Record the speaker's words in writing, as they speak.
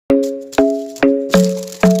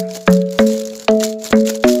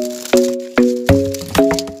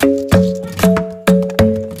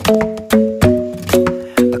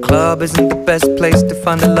Club isn't the best place to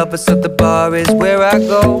find a lover, so the bar is where I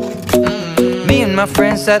go. Me and my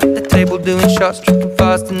friends sat at the table doing shots, drinking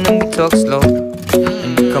fast, and then we talk slow.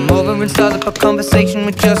 And you come over and start up a conversation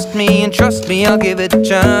with just me, and trust me, I'll give it a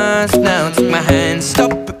chance. Now take my hand,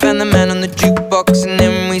 stop it, and the man on the jukebox, and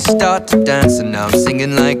then we start to dance. And now I'm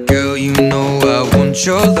singing like, girl, you know I want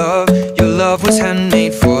your love. Your love was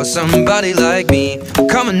handmade for somebody like me.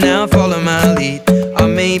 Come on now, follow my lead. I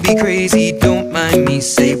may be crazy, don't mind me.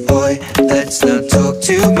 Say, boy, let's not talk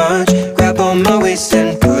too much. Grab on my waist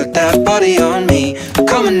and put that body on me.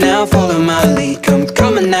 Come on now, follow my lead. Come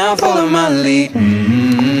on now, follow my lead.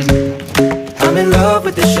 I'm in love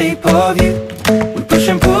with the shape of you. We push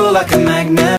and pull like a magnet.